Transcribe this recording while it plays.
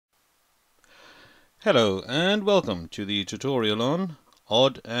Hello and welcome to the tutorial on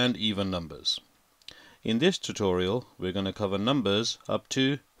odd and even numbers. In this tutorial we're going to cover numbers up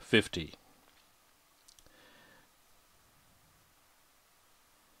to 50.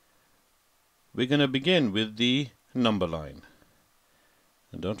 We're going to begin with the number line.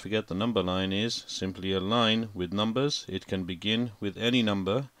 And don't forget, the number line is simply a line with numbers. It can begin with any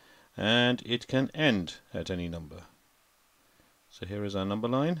number and it can end at any number. So here is our number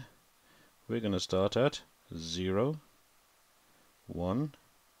line. We're going to start at 0, 1,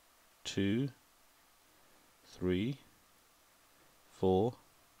 2, 3, 4,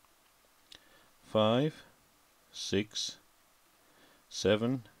 5, 6,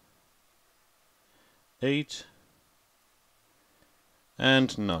 7, 8,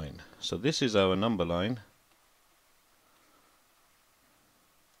 and 9. So this is our number line.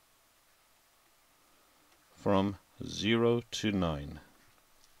 From 0 to 9.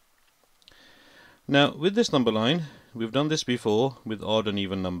 Now with this number line, we've done this before with odd and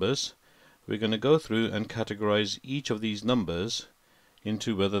even numbers. We're going to go through and categorize each of these numbers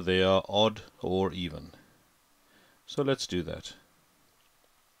into whether they are odd or even. So let's do that.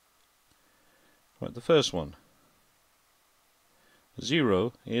 Right, the first one.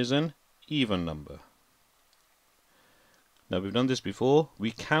 0 is an even number. Now we've done this before.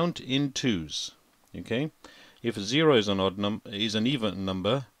 We count in twos. Okay? If 0 is an even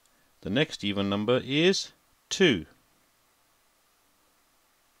number, the next even number is 2.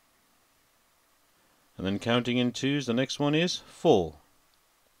 And then counting in twos, the next one is 4.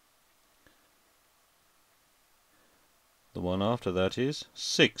 The one after that is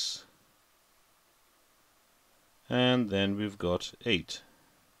 6. And then we've got 8.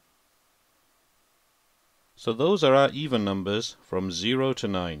 So those are our even numbers from 0 to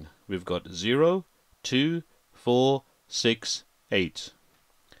 9. We've got 0, 2, 4, 6, 8.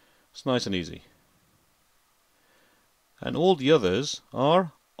 It's nice and easy. And all the others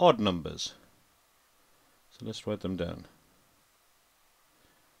are odd numbers. So let's write them down.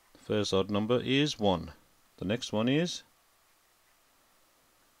 The first odd number is 1. The next one is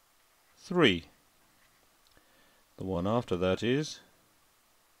 3. The one after that is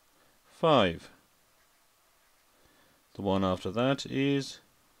 5. The one after that is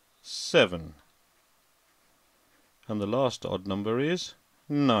 7. And the last odd number is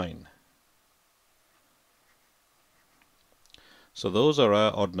 9. So those are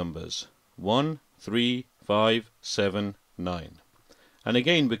our odd numbers. 1, 3, 5, 7, 9. And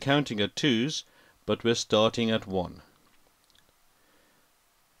again we're counting at twos, but we're starting at 1.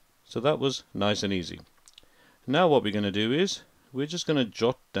 So that was nice and easy. Now what we're going to do is we're just going to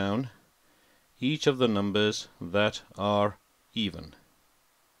jot down each of the numbers that are even.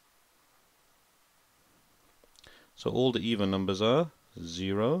 So all the even numbers are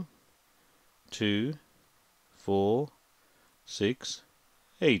 0, 2, 4, 6,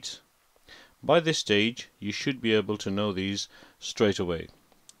 8. By this stage you should be able to know these straight away.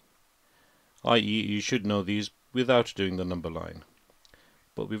 i.e., you should know these without doing the number line.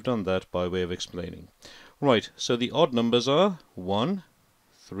 But we've done that by way of explaining. Right, so the odd numbers are 1,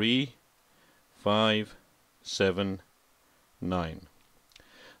 3, 5, 7, 9.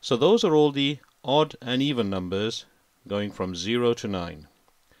 So those are all the odd and even numbers going from 0 to 9.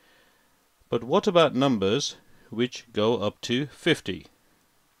 But what about numbers which go up to 50?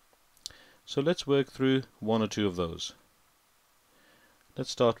 So let's work through one or two of those. Let's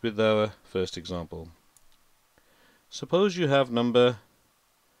start with our first example. Suppose you have number,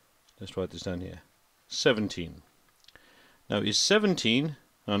 let's write this down here, 17. Now is 17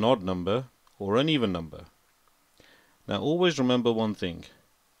 an odd number or an even number? Now always remember one thing.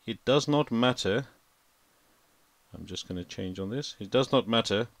 It does not matter, I'm just going to change on this, it does not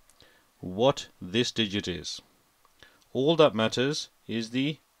matter what this digit is. All that matters is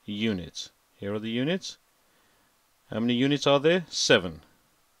the units. Here are the units. How many units are there? 7.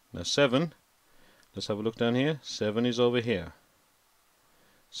 Now 7, let's have a look down here, 7 is over here.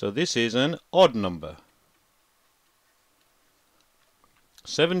 So this is an odd number.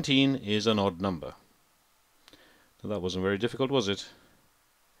 17 is an odd number. So that wasn't very difficult, was it?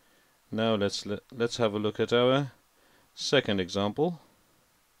 Now let's have a look at our second example.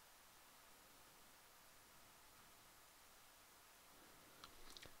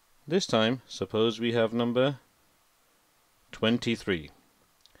 This time, suppose we have number 23.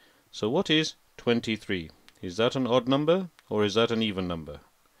 So what is 23? Is that an odd number or is that an even number?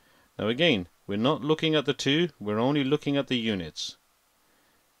 Now again, we're not looking at the 2, we're only looking at the units.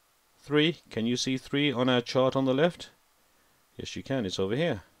 3, can you see 3 on our chart on the left? Yes you can, it's over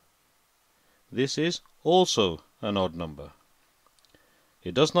here. This is also an odd number.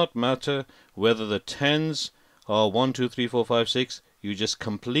 It does not matter whether the tens are 1, 2, 3, 4, 5, 6. You just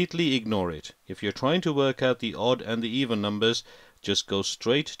completely ignore it. If you're trying to work out the odd and the even numbers, just go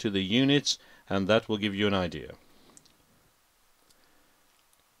straight to the units, and that will give you an idea.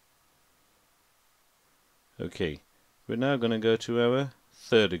 Okay, we're now going to go to our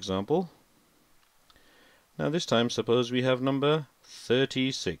third example. Now this time suppose we have number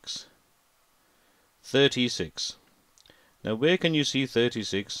 36. 36. Now where can you see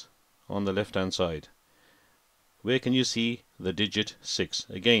 36 on the left hand side? Where can you see the digit 6?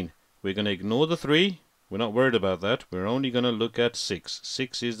 Again, we're going to ignore the 3. We're not worried about that. We're only going to look at 6.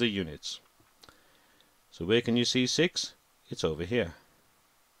 6 is the units. So where can you see 6? It's over here.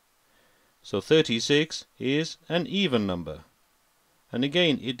 So 36 is an even number. And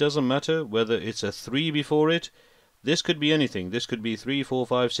again, it doesn't matter whether it's a 3 before it. This could be anything. This could be 3, 4,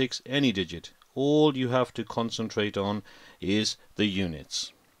 5, 6, any digit. All you have to concentrate on is the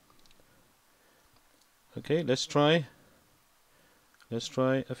units. Okay, let's try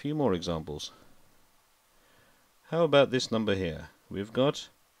a few more examples. How about this number here? We've got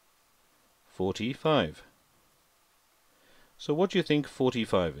 45. So what do you think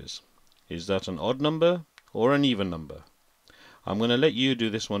 45 is? Is that an odd number or an even number? I'm going to let you do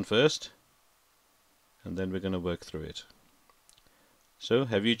this one first, and then we're going to work through it. So,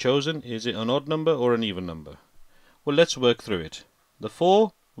 have you chosen? Is it an odd number or an even number? Well, let's work through it. The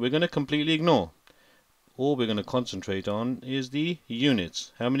 4 we're going to completely ignore. All we're going to concentrate on is the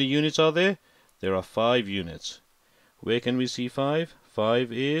units. How many units are there? There are 5 units. Where can we see 5?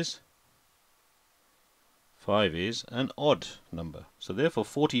 5 is an odd number. So therefore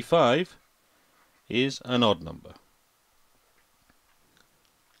 45 is an odd number.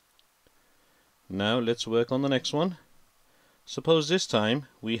 Now let's work on the next one. Suppose this time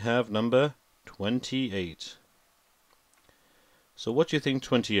we have number 28. So what do you think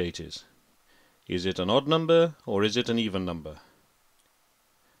 28 is? Is it an odd number or is it an even number?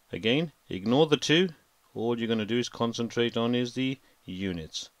 Again, ignore the 2. All you're going to do is concentrate on is the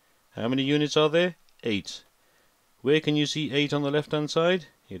units. How many units are there? 8. Where can you see 8 on the left hand side?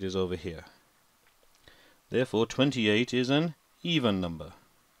 It is over here. Therefore 28 is an even number.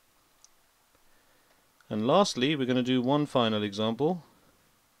 And lastly, we're going to do one final example.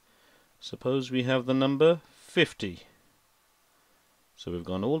 Suppose we have the number 50. So we've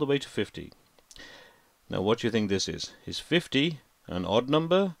gone all the way to 50. Now what do you think this is? Is 50 an odd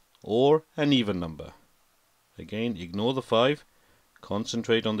number or an even number? Again, ignore the 5.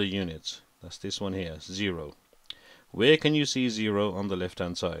 Concentrate on the units. That's this one here, 0. Where can you see 0 on the left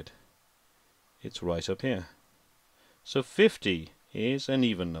hand side? It's right up here. So 50 is an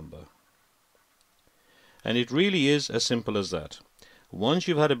even number. And it really is as simple as that. Once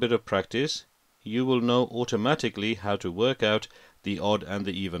you've had a bit of practice, you will know automatically how to work out the odd and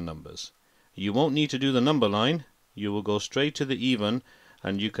the even numbers. You won't need to do the number line. You will go straight to the even,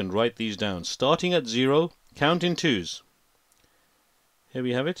 and you can write these down. Starting at 0, count in 2s. Here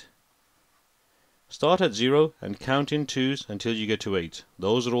we have it. Start at 0 and count in 2s until you get to 8.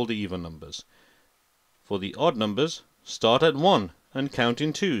 Those are all the even numbers. For the odd numbers, start at 1 and count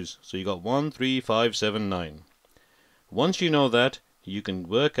in 2s. So you got 1, 3, 5, 7, 9. Once you know that, you can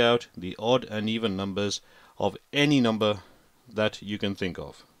work out the odd and even numbers of any number that you can think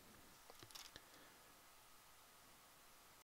of.